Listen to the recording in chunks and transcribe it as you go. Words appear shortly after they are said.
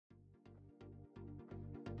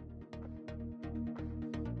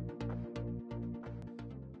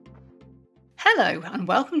Hello and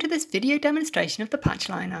welcome to this video demonstration of the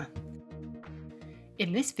Patchliner.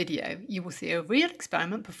 In this video you will see a real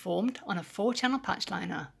experiment performed on a 4-channel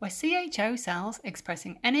Patchliner where CHO cells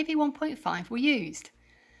expressing NAV 1.5 were used.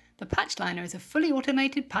 The Patchliner is a fully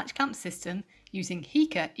automated patch clamp system using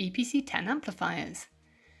HEKA EPC10 amplifiers.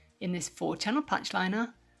 In this 4-channel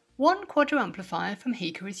Patchliner, one quadro amplifier from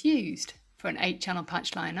HEKA is used. For an 8-channel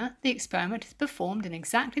Patchliner, the experiment is performed in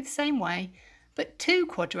exactly the same way, but 2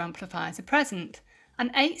 quadro amplifiers are present, and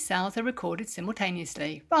 8 cells are recorded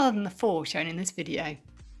simultaneously, rather than the 4 shown in this video.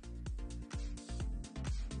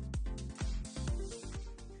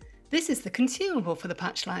 This is the consumable for the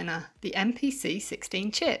Patchliner, the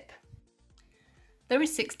MPC16 chip. There are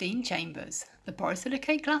 16 chambers. The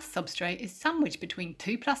borosilicate glass substrate is sandwiched between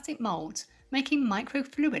 2 plastic moulds, making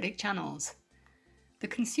microfluidic channels. The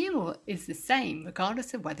consumable is the same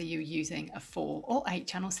regardless of whether you're using a 4 or 8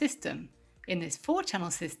 channel system. In this 4-channel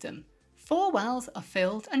system, 4 wells are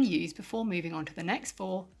filled and used before moving on to the next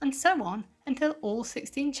 4, and so on until all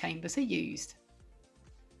 16 chambers are used.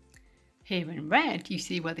 Here in red you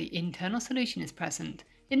see where the internal solution is present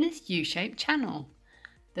in this U-shaped channel.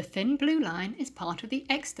 The thin blue line is part of the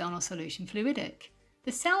external solution fluidic.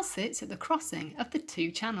 The cell sits at the crossing of the 2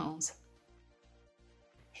 channels.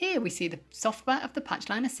 Here we see the software of the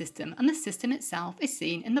Patchliner system, and the system itself is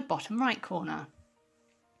seen in the bottom right corner.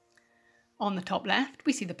 On the top left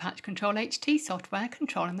we see the Patch Control HT software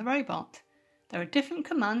controlling the robot. There are different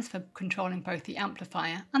commands for controlling both the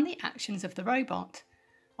amplifier and the actions of the robot.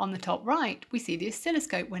 On the top right we see the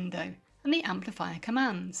oscilloscope window and the amplifier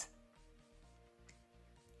commands.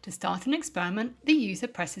 To start an experiment, the user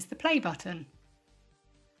presses the play button.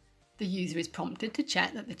 The user is prompted to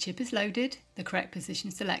check that the chip is loaded, the correct position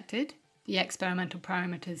selected, the experimental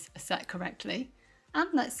parameters are set correctly, and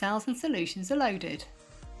that cells and solutions are loaded.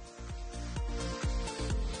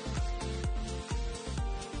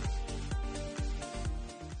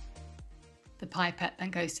 The pipette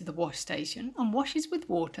then goes to the wash station and washes with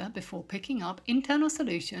water before picking up internal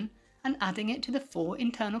solution and adding it to the 4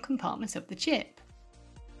 internal compartments of the chip.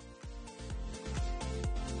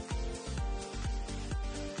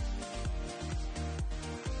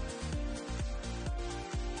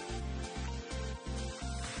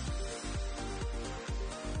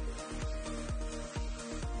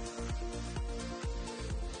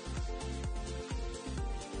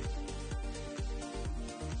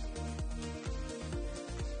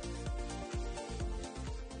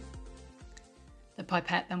 The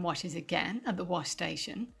pipette then washes again at the wash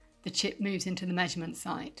station, the chip moves into the measurement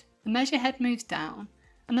site, the measure head moves down,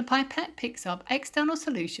 and the pipette picks up external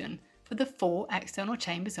solution for the 4 external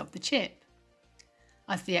chambers of the chip.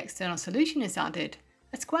 As the external solution is added,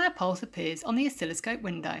 a square pulse appears on the oscilloscope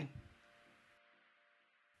window.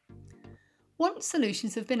 Once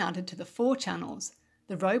solutions have been added to the 4 channels,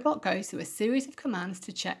 the robot goes through a series of commands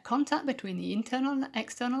to check contact between the internal and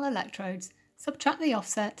external electrodes, subtract the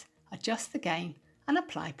offset, adjust the gain, and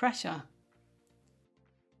apply pressure.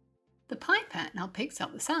 The pipette now picks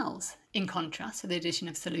up the cells, in contrast to the addition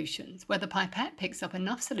of solutions, where the pipette picks up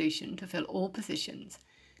enough solution to fill all positions.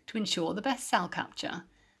 To ensure the best cell capture,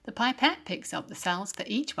 the pipette picks up the cells for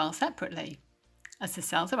each well separately. As the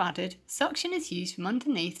cells are added, suction is used from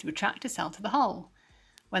underneath to attract a cell to the hole.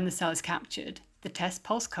 When the cell is captured, the test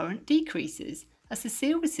pulse current decreases as the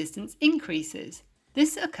seal resistance increases.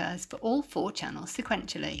 This occurs for all 4 channels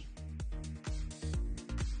sequentially.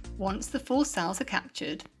 Once the 4 cells are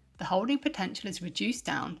captured, the holding potential is reduced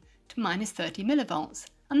down to -30 mV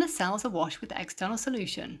and the cells are washed with external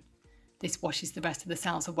solution. This washes the rest of the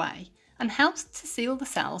cells away and helps to seal the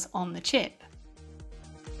cells on the chip.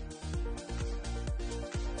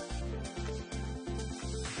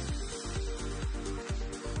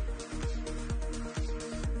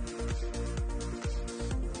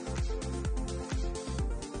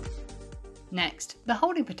 Next, the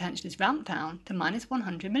holding potential is ramped down to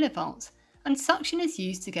 -100 mV and suction is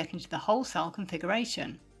used to get into the whole cell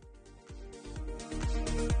configuration.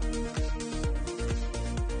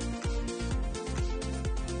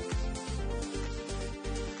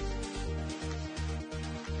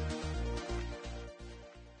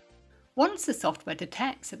 Once the software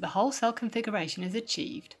detects that the whole cell configuration is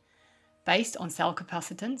achieved, based on cell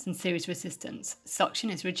capacitance and series resistance,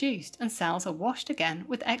 suction is reduced and cells are washed again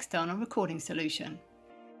with external recording solution.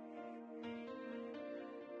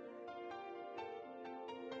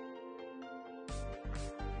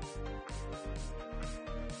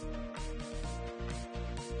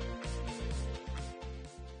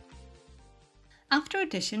 After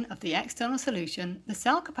addition of the external solution, the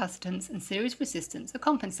cell capacitance and series resistance are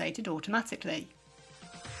compensated automatically.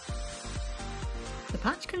 The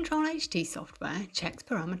Patch Control HD software checks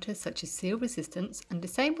parameters such as seal resistance and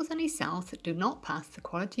disables any cells that do not pass the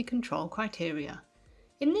quality control criteria.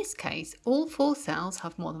 In this case, all 4 cells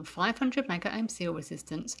have more than 500 megaohm seal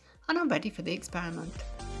resistance and are ready for the experiment.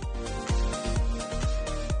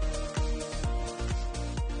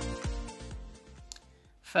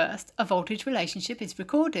 First, a voltage relationship is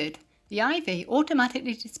recorded. The IV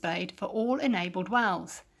automatically displayed for all enabled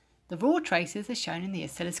wells. The raw traces are shown in the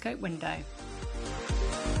oscilloscope window.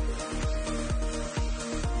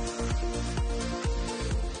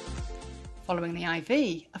 Following the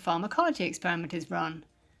IV, a pharmacology experiment is run.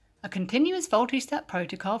 A continuous voltage step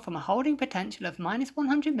protocol from a holding potential of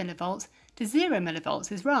 -100 mV to 0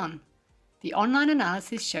 mV is run. The online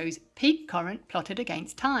analysis shows peak current plotted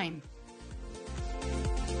against time.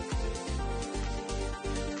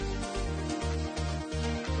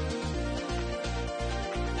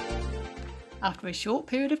 After a short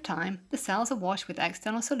period of time, the cells are washed with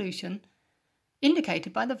external solution,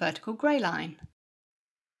 indicated by the vertical grey line.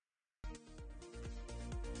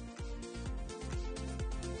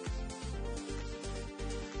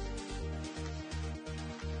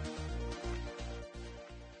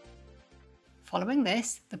 Following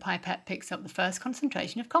this, the pipette picks up the first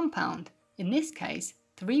concentration of compound, in this case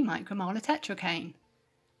 3 micromolar tetracaine.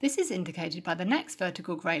 This is indicated by the next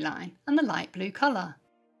vertical grey line and the light blue colour.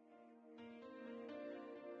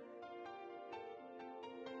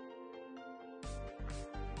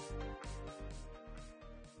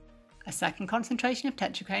 A second concentration of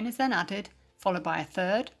tetracaine is then added, followed by a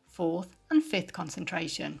third, fourth and fifth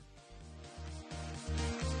concentration.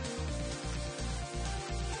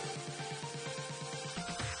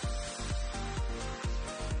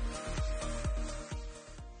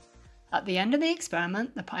 At the end of the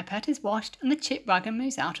experiment, the pipette is washed and the chip wagon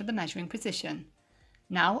moves out of the measuring position.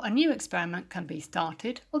 Now a new experiment can be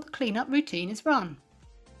started or the cleanup routine is run.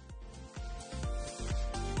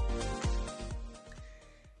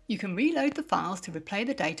 You can reload the files to replay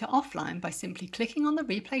the data offline by simply clicking on the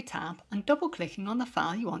Replay tab and double-clicking on the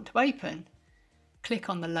file you want to open. Click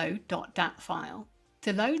on the load.dat file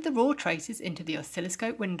to load the raw traces into the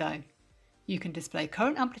oscilloscope window. You can display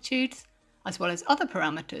current amplitudes as well as other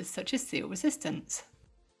parameters such as seal resistance.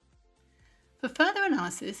 For further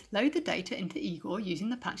analysis, load the data into Igor using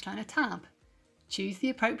the Patchliner tab. Choose the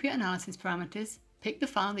appropriate analysis parameters, pick the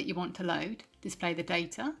file that you want to load, display the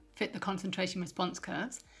data, fit the concentration response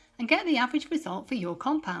curves, and get the average result for your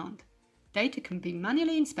compound. Data can be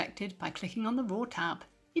manually inspected by clicking on the Raw tab.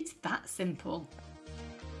 It's that simple.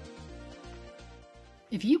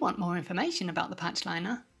 If you want more information about the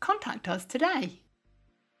Patchliner, contact us today.